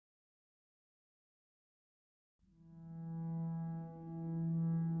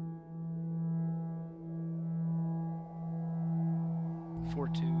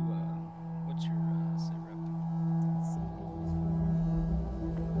report to, what's your sit rep?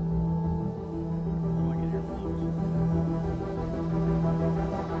 Oh, I can hear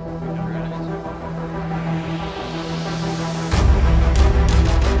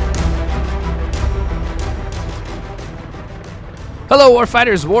Hello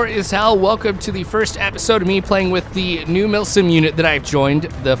Warfighters, war is hell. Welcome to the first episode of me playing with the new Milsim unit that I've joined,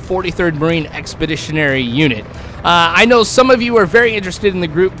 the 43rd Marine Expeditionary Unit. I know some of you are very interested in the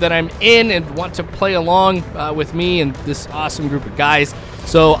group that I'm in and want to play along with me and this awesome group of guys.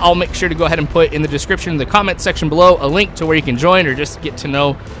 So I'll make sure to go ahead and put in the description in the comment section below a link to where you can join or just get to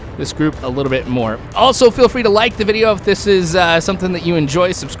know this group a little bit more. Also, feel free to like the video if this is something that you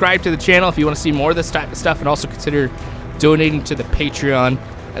enjoy. Subscribe to the channel if you want to see more of this type of stuff, and also consider donating to the Patreon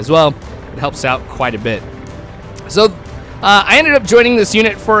as well. It helps out quite a bit. So I ended up joining this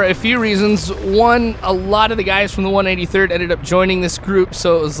unit for a few reasons. One, a lot of the guys from the 183rd ended up joining this group,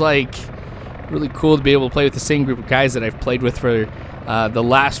 so it was like really cool to be able to play with the same group of guys that I've played with for the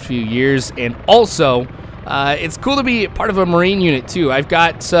last few years. And also it's cool to be part of a Marine unit too. I've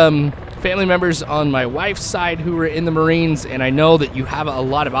got some family members on my wife's side who were in the Marines, and I know that you have a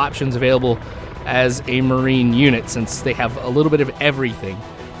lot of options available as a Marine unit since they have a little bit of everything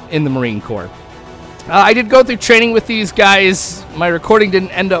in the Marine Corps. I did go through training with these guys. My recording didn't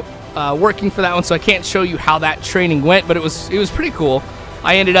end up working for that one, so I can't show you how that training went, but it was pretty cool.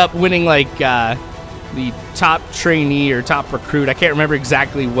 I ended up winning like the top trainee or top recruit. I can't remember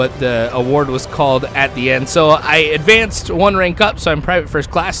exactly what the award was called at the end. So I advanced one rank up, so I'm private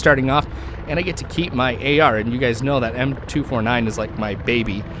first class starting off, and I get to keep my AR, and you guys know that M249 is like my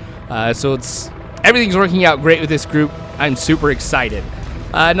baby. So everything's working out great with this group. I'm super excited.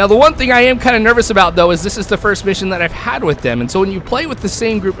 Now, the one thing I am kind of nervous about, though, is this is the first mission that I've had with them. And so when you play with the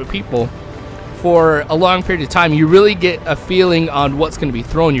same group of people for a long period of time, you really get a feeling on what's going to be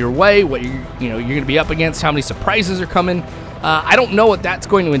thrown your way, what you're going to be up against, how many surprises are coming. I don't know what that's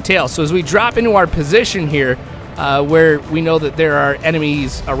going to entail. So as we drop into our position here, where we know that there are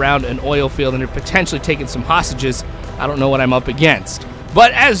enemies around an oil field and they're potentially taking some hostages, I don't know what I'm up against.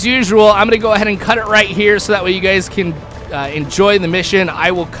 But as usual, I'm going to go ahead and cut it right here so that way you guys can enjoy the mission.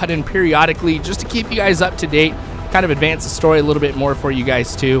 I will cut in periodically just to keep you guys up to date, kind of advance the story a little bit more for you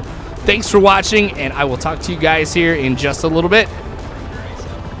guys too. Thanks for watching, and I will talk to you guys here in just a little bit.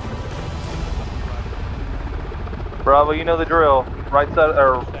 Bravo, you know the drill. Right side,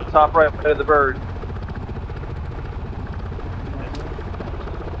 or top right side of the bird.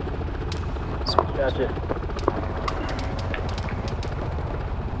 Gotcha.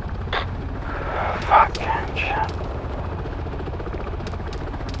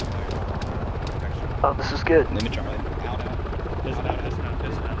 Oh, this is good. Let me try.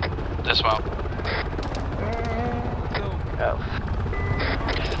 Dismount. Oh.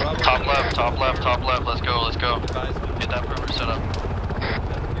 Top left, top left, top left. Let's go, let's go. Get that perimeter set up.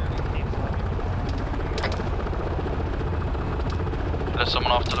 There's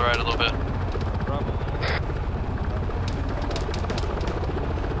someone off to the right a little bit.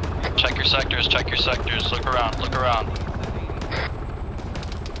 Check your sectors, check your sectors. Look around, look around.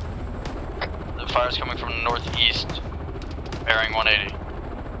 The fire's coming from the northeast, bearing 180.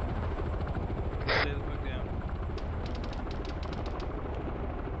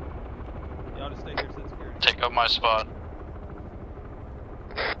 Take up my spot.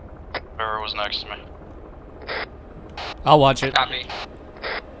 Whoever was next to me. I'll watch it. Copy.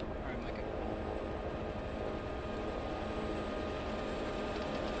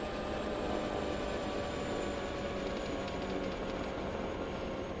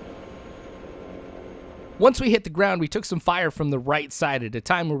 Once we hit the ground, we took some fire from the right side at a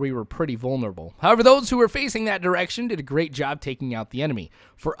time where we were pretty vulnerable. However, those who were facing that direction did a great job taking out the enemy.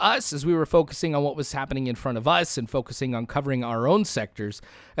 For us, as we were focusing on what was happening in front of us and focusing on covering our own sectors,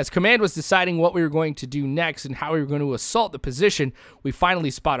 as command was deciding what we were going to do next and how we were going to assault the position, we finally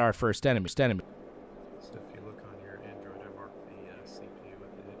spot our first enemy. So if you look on your Android, I marked the CPU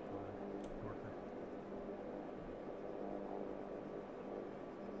with the hit marker.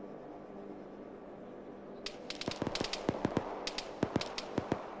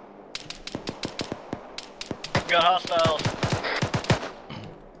 Got hostiles.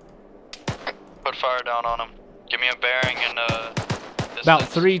 Put fire down on them. Give me a bearing and About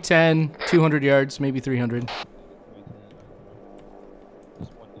 310, 200 yards, maybe 300.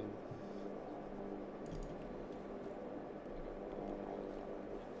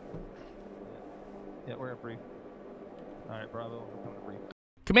 Yeah, we're at brief. Alright, Bravo, we're coming to brief.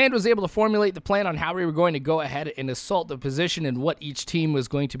 Command was able to formulate the plan on how we were going to go ahead and assault the position and what each team was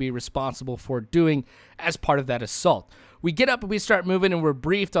going to be responsible for doing as part of that assault. we get up and we start moving, and we're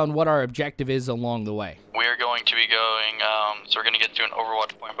briefed on what our objective is along the way. We're going to be going, so we're going to get to an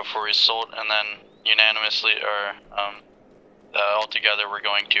overwatch point before we assault, and then unanimously, or all together, we're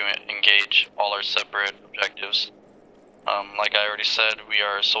going to engage all our separate objectives. Like I already said, we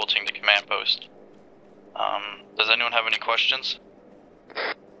are assaulting the command post. Does anyone have any questions?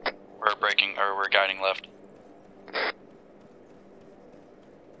 We're braking, or we're guiding left.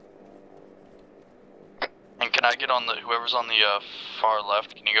 And can I get on the, whoever's on the far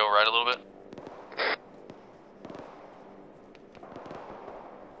left, can you go right a little bit?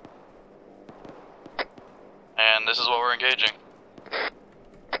 And this is what we're engaging.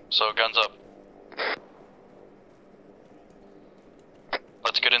 So guns up.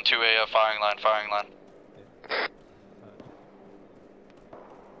 Let's get into a firing line,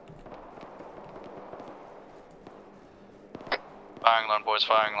 Firing line, boys,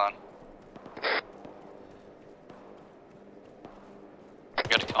 firing line.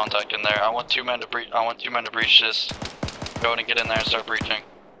 Got a contact in there. I want two men to breach this. Go ahead and get in there and start breaching.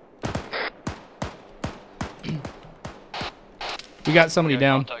 We got somebody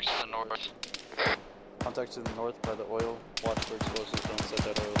down. Contacts to the north. Contacts to the north by the oil. Watch for explosives. Don't set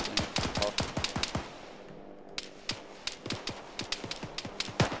that oil thing off.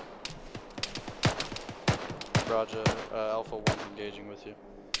 Roger. Alpha 1 engaging with you.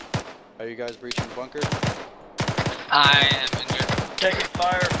 Are you guys breaching the bunker? I am injured. Taking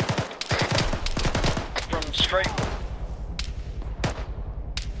fire from straight.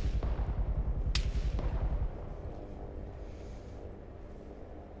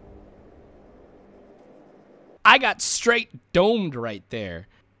 I got straight domed right there.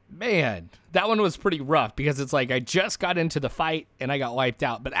 Man, that one was pretty rough because it's like I just got into the fight and I got wiped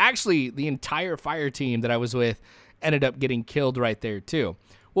out. But actually, the entire fire team that I was with ended up getting killed right there too.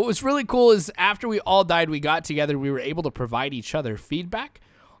 What was really cool is after we all died, we got together, we were able to provide each other feedback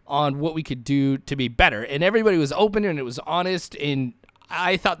on what we could do to be better. And everybody was open and it was honest. And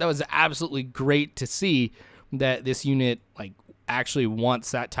I thought that was absolutely great to see that this unit like actually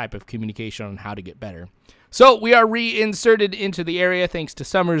wants that type of communication on how to get better. So we are reinserted into the area thanks to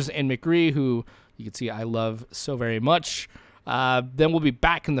Summers and McRee, who you can see I love so very much. Then we'll be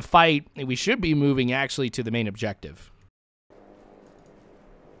back in the fight, and we should be moving actually to the main objective.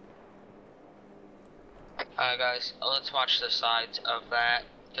 Guys, let's watch the sides of that,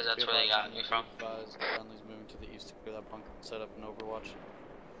 because that's where they got me from. Friendly's moving to the east to clear that bunker and set up an overwatch.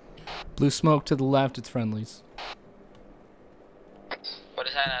 Blue smoke to the left, it's friendlies. What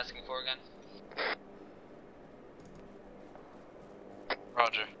is that asking for again?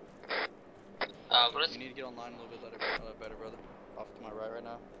 Roger. What is... You need to get online a little bit better, brother. Off to my right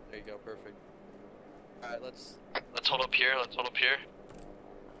now. There you go, perfect. Alright, let's hold up here,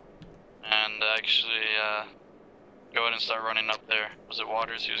 And actually, go ahead and start running up there. Was it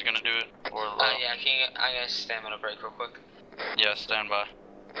Waters who's gonna do it? Or yeah, I got a stamina break real quick. Yeah, stand by.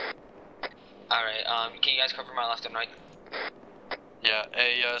 Alright, can you guys cover my left and right?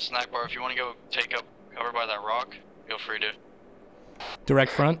 Yeah, snack bar, if you wanna go take up cover by that rock, feel free to.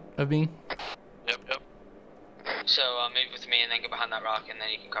 Direct front of me? Yep. So, move with me and then get behind that rock and then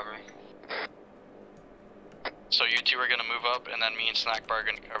you can cover me. So you two are gonna move up, and then me and Snack Bar are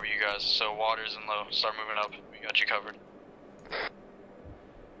gonna cover you guys. So Waters and Low, start moving up. We got you covered.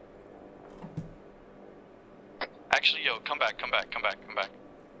 Actually, yo, come back.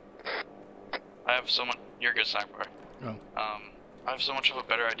 I have so much. You're good, Snack Bar. Oh. I have so much of a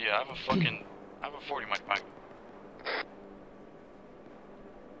better idea. I have a 40 mic.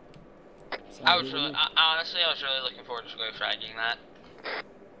 Honestly, I was really looking forward to go fragging that.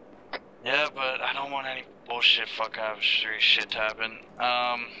 Yeah, but I don't want any bullshit shit to happen.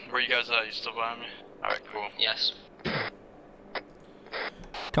 Where you guys at? You still behind me? Alright, cool. Yes.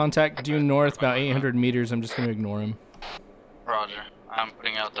 Contact due north about 800 meters. I'm just going to ignore him. Roger. I'm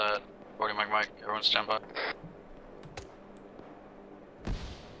putting out that 40 mic. Everyone stand by.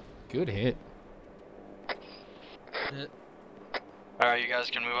 Good hit. Alright, you guys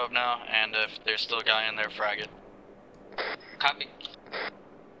can move up now, and if there's still a guy in there, frag it. Copy.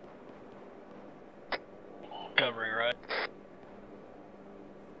 Covering, right?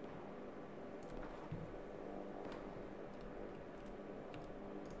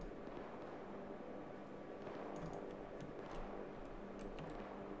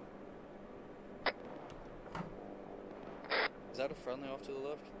 Is that a friendly off to the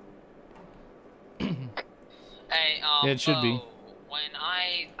left? Hey, yeah, it should be. When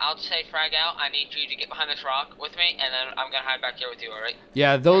I'll say frag out, I need you to get behind this rock with me, and then I'm gonna hide back here with you, alright?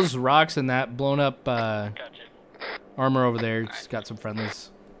 Yeah, those rocks and that blown up Armor over there, it's got some friendlies.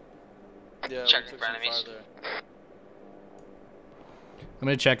 Yeah, Checking for enemies. I'm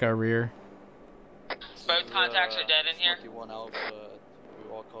gonna check our rear. Both contacts are dead in here. Smoky 1 Alpha,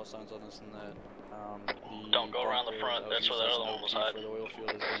 do all call signs on this and that. Don't go around the front, that's where that other one was hiding.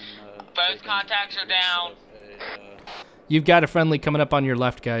 Both contacts are down. You've got a friendly coming up on your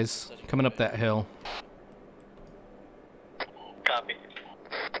left, guys. Coming up that hill. Copy.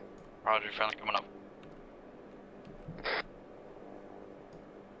 Roger, friendly coming up.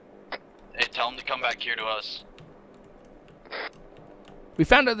 Hey, tell him to come back here to us. We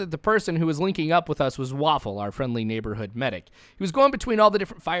found out that the person who was linking up with us was Waffle, our friendly neighborhood medic. He was going between all the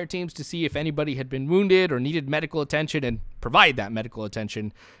different fire teams to see if anybody had been wounded or needed medical attention and provide that medical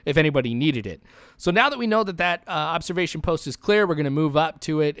attention if anybody needed it. So now that we know that that observation post is clear, we're going to move up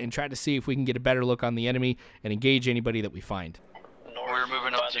to it and try to see if we can get a better look on the enemy and engage anybody that we find. We're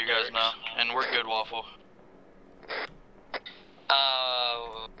moving up to you guys now, and we're good, Waffle.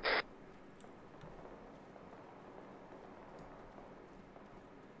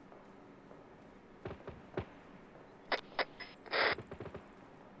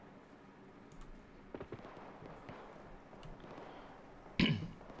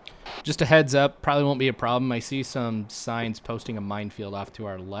 Just a heads up, probably won't be a problem. I see some signs posting a minefield off to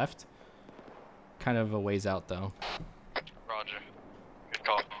our left. Kind of a ways out, though. Roger. Good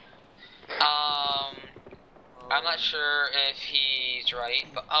call. I'm not sure if he's right,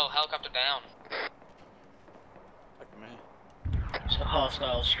 but helicopter down. Fuck me. It's a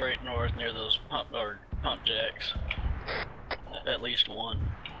hostile straight north near those pump jacks. At least one.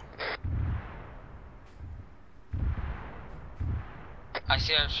 I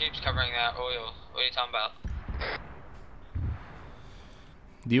see our troops covering that oil. What are you talking about?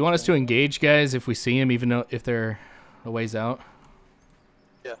 Do you want us to engage, guys, if we see them, even though if they're a ways out?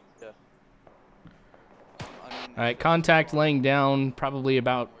 Yeah, yeah. All right, contact laying down, probably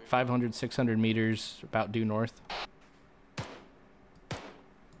about 500, 600 meters, about due north.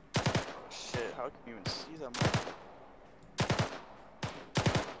 Shit, how can you even see that much?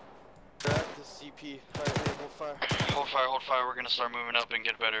 Grab the CP. Alright, hey, hold fire. Hold fire, hold fire. We're gonna start moving up and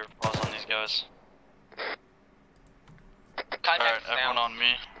get better pause on these guys. Alright, everyone on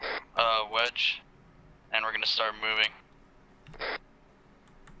me. Wedge. And we're gonna start moving.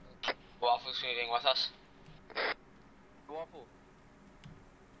 Waffle's shooting with us. Waffle.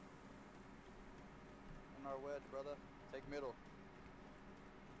 On our wedge, brother. Take middle.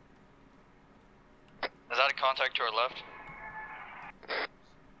 Is that a contact to our left?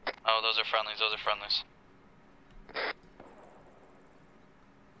 Oh, those are friendlies, those are friendlies.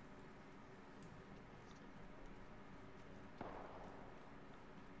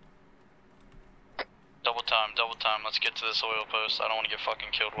 Double time, let's get to this oil post. I don't want to get fucking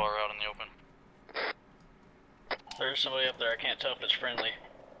killed while we're out in the open. There's somebody up there, I can't tell if it's friendly.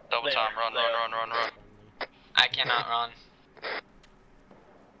 Double time, run. I cannot run.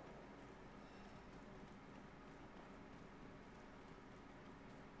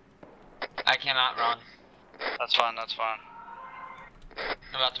 I cannot run. That's fine, that's fine.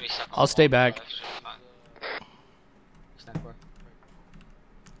 I'm about to be stuck. I'll stay back.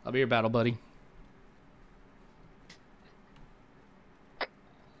 I'll be your battle buddy.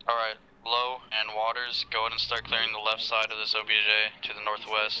 Alright, low and waters, go ahead and start clearing the left side of this OBJ to the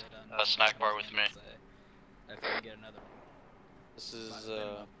northwest. Snack bar with me. This is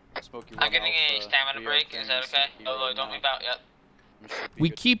Smoky 1 I'm getting a Alpha. stamina break, is that okay? Oh, don't move out yet. We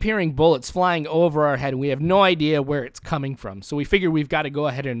keep hearing bullets flying over our head, and we have no idea where it's coming from. So we figure we've got to go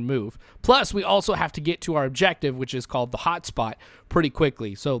ahead and move. Plus, we also have to get to our objective, which is called the hotspot, pretty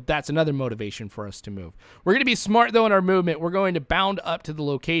quickly. So that's another motivation for us to move. We're going to be smart, though, in our movement. We're going to bound up to the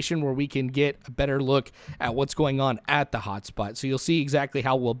location where we can get a better look at what's going on at the hotspot. So you'll see exactly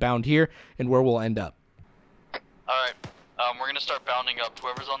how we'll bound here and where we'll end up. Alright, we're going to start bounding up.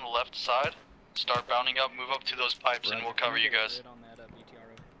 Whoever's on the left side, start bounding up, move up to those pipes, and we'll cover you guys.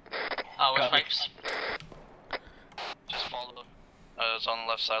 Oh, which pipes? Just follow them. It's on the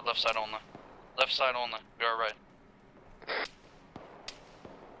left side only. Left side only, we are right.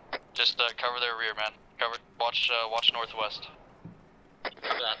 Just cover their rear, man. Cover, watch northwest.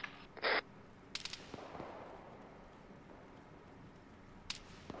 Cover that.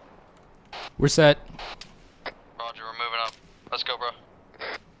 We're set. Roger, we're moving up. Let's go, bro.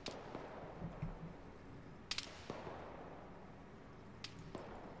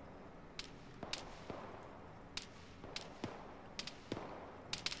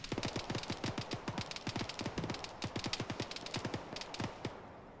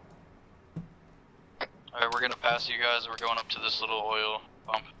 Alright, we're gonna pass you guys. We're going up to this little oil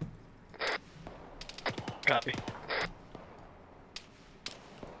pump. Copy.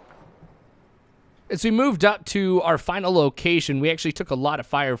 As we moved up to our final location, we actually took a lot of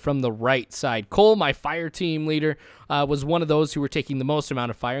fire from the right side. Cole, my fire team leader, was one of those who were taking the most amount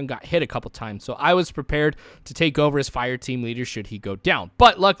of fire and got hit a couple times. So I was prepared to take over as fire team leader should he go down.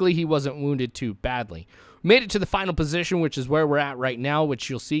 But luckily, he wasn't wounded too badly. We made it to the final position, which is where we're at right now, which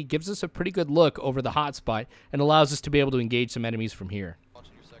you'll see gives us a pretty good look over the hotspot and allows us to be able to engage some enemies from here.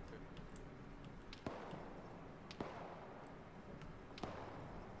 Watching your sector.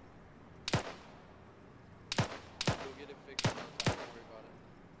 Go get it fixed another time, don't worry about it.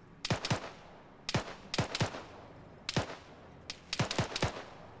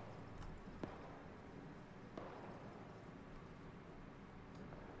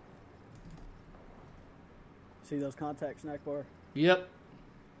 See those contacts, snack bar? Yep.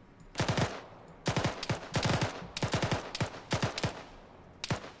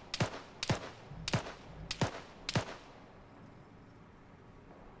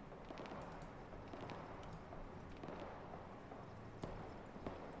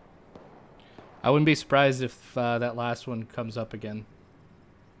 I wouldn't be surprised if that last one comes up again.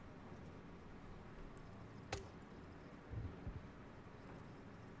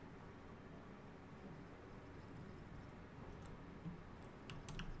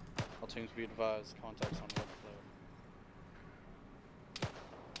 All teams be advised, contacts on left flare.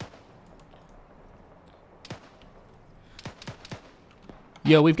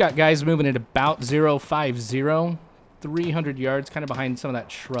 Yo, we've got guys moving at about 050, 300 yards, kind of behind some of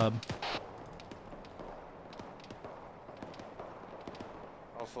that shrub.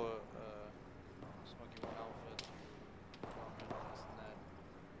 Alpha, Smoky 1 Alpha to Arma and that.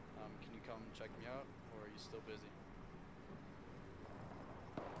 Can you come check me out, or are you still busy?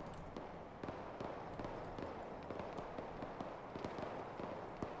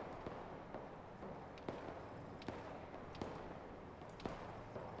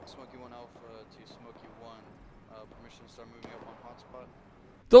 Smoky 1 Alpha to Smoky 1, permission to start moving up on hotspot.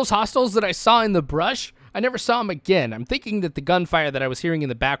 Those hostiles that I saw in the brush, I never saw them again. I'm thinking that the gunfire that I was hearing in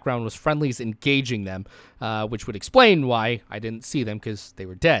the background was friendlies engaging them, which would explain why I didn't see them because they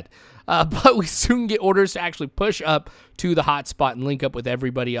were dead. But we soon get orders to actually push up to the hotspot and link up with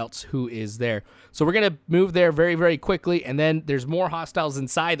everybody else who is there. So we're going to move there very, very quickly, and then there's more hostiles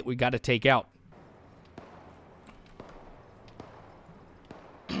inside that we got to take out.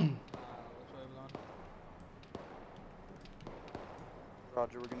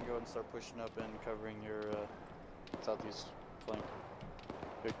 Roger, we're gonna go ahead and start pushing up and covering your southeast flank.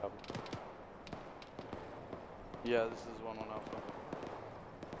 Big copy. Yeah, this is 1-1 Alpha.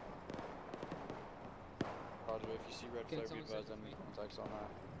 Roger, if you see red flare, be advised enemy contacts on that.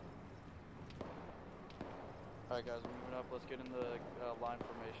 Alright guys, we're moving up. Let's get in the line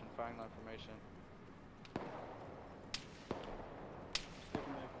formation, firing line formation.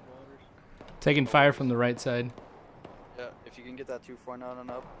 Taking fire from the right side. Yeah, if you can get that 249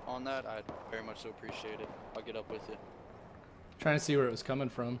 and up on that, I'd very much so appreciate it. I'll get up with you. Trying to see where it was coming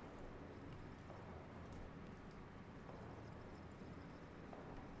from.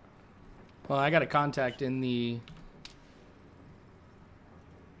 Well, I got a contact in the...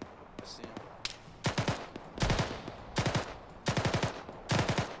 I see him.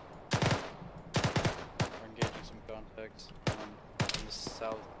 We're engaging some contacts in the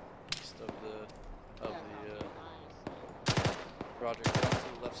southeast of the Roger, get onto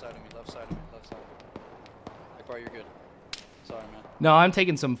the left side of me, left side of me, left side of me. Akbar, you're good. Sorry, man. No, I'm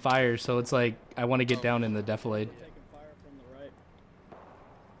taking some fire, so it's like I want to get down in the defilade. Taking fire from the right.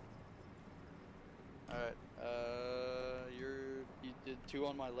 Alright, you did 2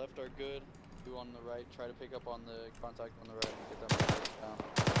 on my left are good, 2 on the right. Try to pick up on the contact on the right and get them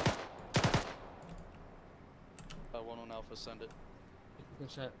down. 1-1 Alpha, send it. Good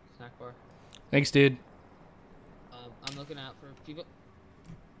shot, snack bar. Thanks, dude. I'm looking out for people.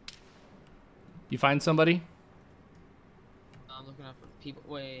 You find somebody? I'm looking out for people.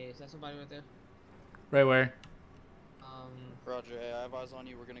 Wait, is that somebody right there? Right where? Roger, hey, I have eyes on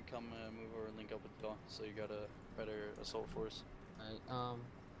you. We're gonna come move over and link up with y'all, so you got a better assault force.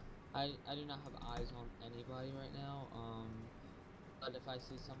 Alright, I do not have eyes on anybody right now, but if I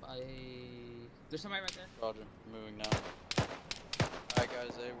see somebody... There's somebody right there? Roger, moving now. Alright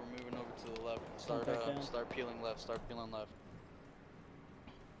guys, hey, we're moving over to the left. Start peeling left, start peeling left.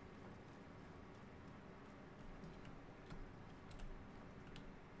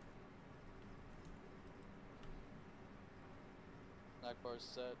 Snack bar's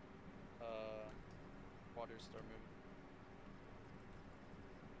set. Waters start moving.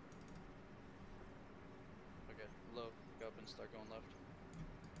 Okay, low, go up and start going left.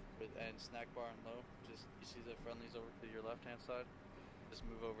 And snack bar and low, just, you see the friendlies over to your left hand side? Just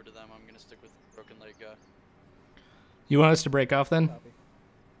move over to them. I'm gonna stick with the broken leg guy. You want us to break off then? Copy.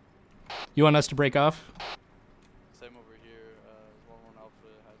 You want us to break off? Same over here. 1-1 Alpha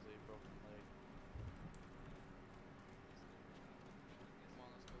has a broken leg. Come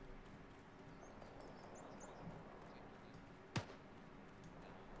on, let's go.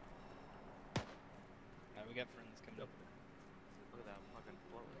 Alright, we got friends coming up. Look at that fucking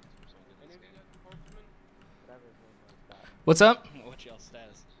float. We're so good at this game. What's up? What's y'all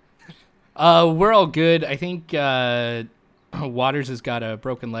status? We're all good. I think Waters has got a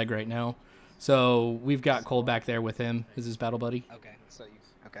broken leg right now, so we've got Cole back there with him as his battle buddy. Okay, so you.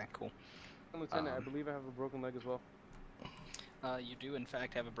 Okay, cool. Lieutenant, I believe I have a broken leg as well. You do in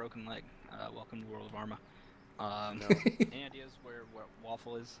fact have a broken leg. Welcome to the world of Arma. No. Any ideas where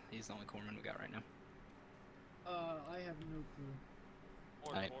Waffle is? He's the only corpsman we got right now. I have no clue.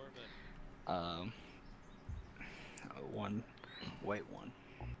 Alright. Wait one.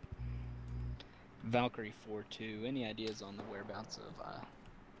 Valkyrie 4-2. Any ideas on the whereabouts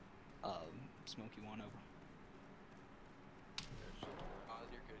of Smoky 1 over?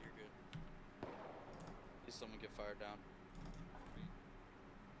 You're good. You're good. Please, someone get fired down.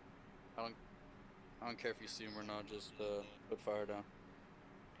 I don't care if you see him or not. Just put fire down.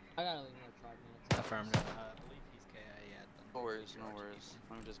 I gotta leave in like 5 minutes. Affirmative. I believe he's KIA at the. No worries. No worries.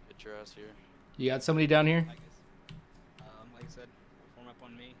 Let me just get your ass here. You got somebody down here? Like I said, form up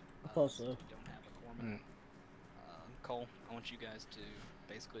on me. Close, Since though. we don't have a corpsman. Cole, I want you guys to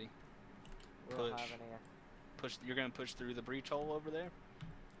basically push. You're gonna push through the breach hole over there,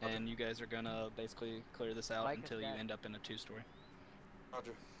 and you guys are gonna basically clear this out until you end up in a 2-story.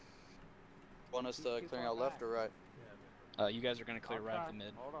 Roger. Want us to clearing out left or right? You guys are gonna clear right the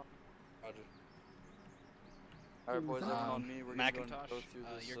mid. Roger. Alright, boys, looking on me. We're gonna Macintosh, go through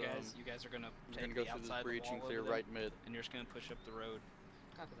this. you guys are gonna we're take gonna go the through this outside breach wall and clear over there, right mid. and you're just gonna push up the road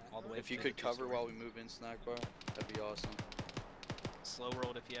Copy that. all the way. If you to could the cover 2-story. while we move in snack bar, that'd be awesome. Slow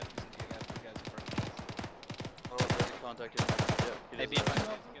rolled if you have to, since you guys are broken. Oh, already contacted. Yep. Hey, be advised,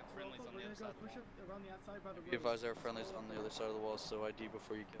 you get friendlies on the We're other gonna side go of the push wall. up around the outside by the Be road. advised, there are friendlies on the other side of the wall, so ID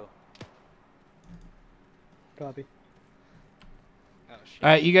before you kill. Copy. Oh shit. All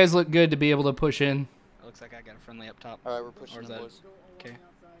right, you guys look good to be able to push in. It looks like I got a friendly up top. Alright, we're pushing Or is in, that- boys. Go along Okay. the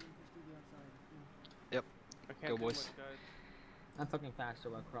outside and push through the outside. Yeah. I can't Go, do boys. much, guys. I'm fucking faster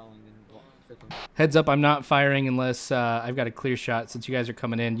while crawling than freaking. Heads up, I'm not firing unless I've got a clear shot since you guys are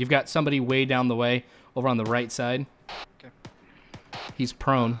coming in. You've got somebody way down the way over on the right side. Okay. He's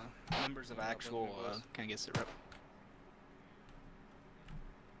prone. Members of actual can I get sit rep?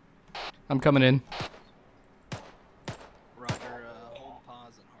 I'm coming in. Roger, hold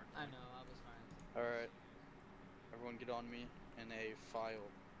pause and hard. I know, I was fine. Alright. Everyone get on me in a file.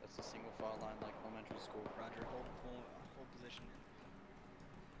 That's a single file line like elementary school. Roger, hold position.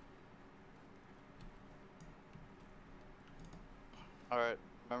 Alright,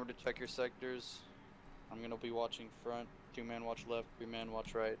 remember to check your sectors. I'm gonna be watching front, 2-man watch left, 3-man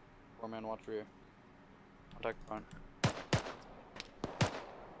watch right, 4-man watch rear. Contact front.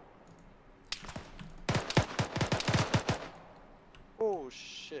 Oh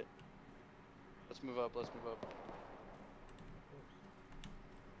shit. Let's move up, let's move up.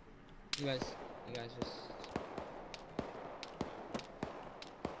 You guys just.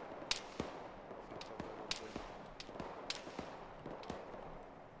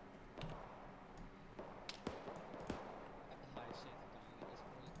 At the highest chance of dying at this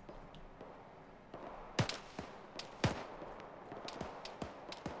point.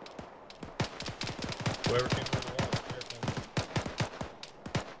 Whoever came through the wall, careful.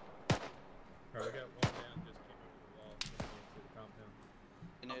 Alright, we got one down, just came over the wall, came into the compound.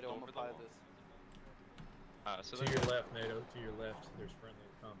 NATO, I'm gonna apply this. So To your left, NATO, to your left, there's friendly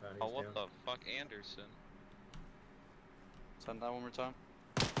compound. Oh, He's what down. the fuck, Anderson? Send that one more time.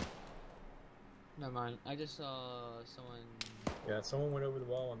 Never mind. I just saw someone. Yeah, someone went over the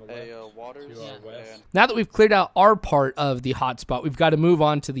wall on the Hey, left. Waters. To our Yeah. west. Now that we've cleared out our part of the hotspot, we've got to move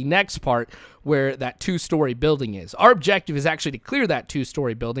on to the next part where that 2-story building is. Our objective is actually to clear that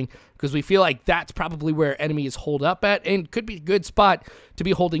 2-story building because we feel like that's probably where enemy is holed up at and could be a good spot to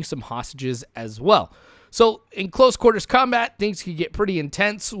be holding some hostages as well. So in close quarters combat, things could get pretty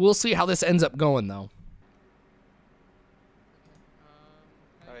intense. We'll see how this ends up going though.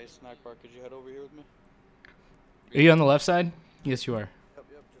 Alright, snack bar, could you head over here with me? Are you on the left side? Yes, you are. Yep,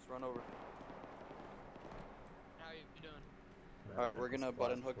 just run over. How you doing? Alright, we're gonna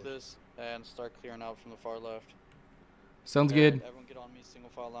button hook this and start clearing out from the far left. Sounds Alright, good. Everyone get on me, single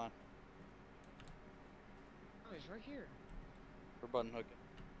file line. Oh, he's right here. We're button hooking.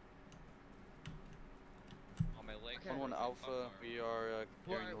 On my lake. 1-1 Alpha, we are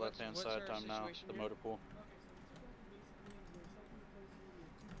clearing the left-hand side time now, the motor pool.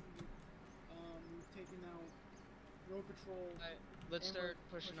 We've taken out road patrol. Alright, let's and start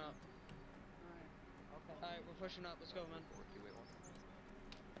we're pushing up. Alright, we're pushing up. Let's go, man.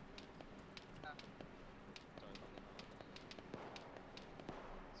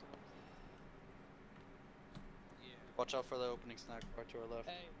 Watch out for the opening snack bar to our left.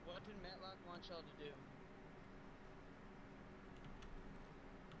 Hey, what did Matlock want y'all to do?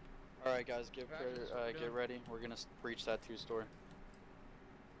 Alright guys, get ready. We're gonna breach that 2-story.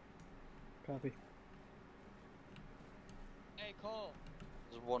 Copy. Hey, Cole.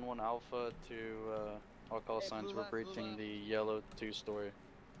 This is 1-1 Alpha to all call signs. We're breaching the yellow 2-story.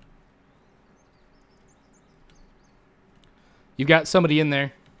 You've got somebody in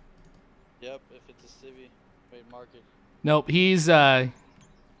there. Yep, if it's a civvy, wait, mark it. Nope,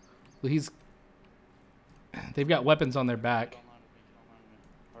 they've got weapons on their back.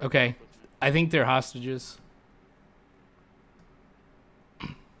 Okay, I think they're hostages.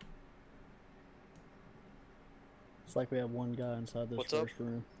 It's like we have one guy inside this first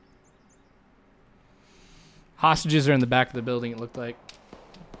room. Hostages are in the back of the building, it looked like.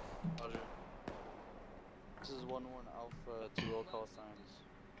 Roger. This is 1-1 Alpha to all call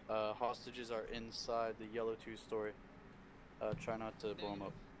signs. Hostages are inside the yellow 2-story. Try not to blow them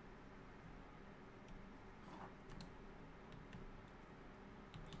up.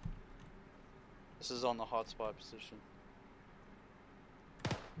 This is on the hotspot position.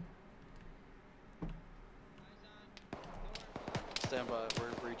 Stand by,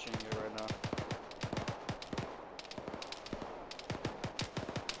 we're breaching it right now.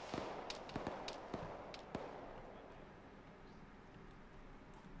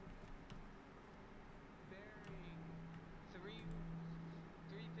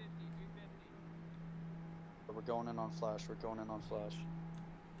 We're going in on flash, we're going in on flash.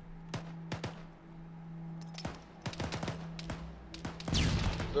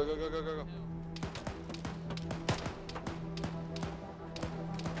 Go, go, go, go, go, go.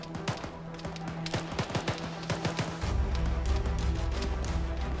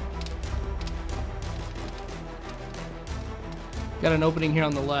 Got an opening here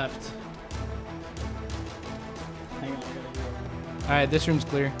on the left. Hang on, I gotta go. Alright, this room's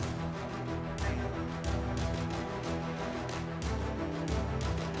clear.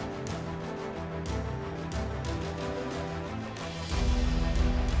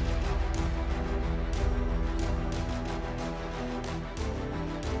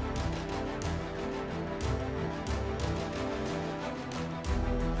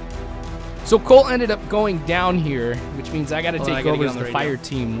 So Cole ended up going down here, which means I got to take over as the fire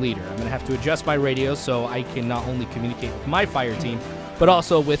team leader. I'm going to have to adjust my radio so I can not only communicate with my fire team, but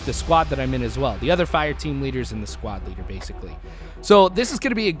also with the squad that I'm in as well. The other fire team leaders and the squad leader, basically. So this is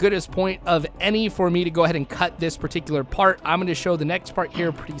going to be a goodest point of any for me to go ahead and cut this particular part. I'm going to show the next part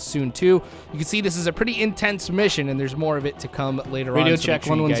here pretty soon, too. You can see this is a pretty intense mission, and there's more of it to come later on. Radio check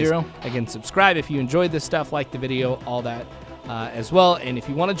 110. Again, subscribe if you enjoyed this stuff, like the video, all that. As well, and if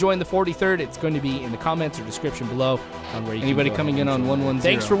you want to join the 43rd, it's going to be in the comments or description below on where you Anybody can coming in on 110.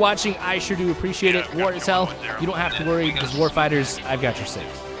 Thanks for watching. I sure do appreciate it. War is hell. You don't have to worry because warfighters, I've got your six.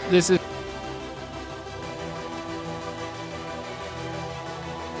 This is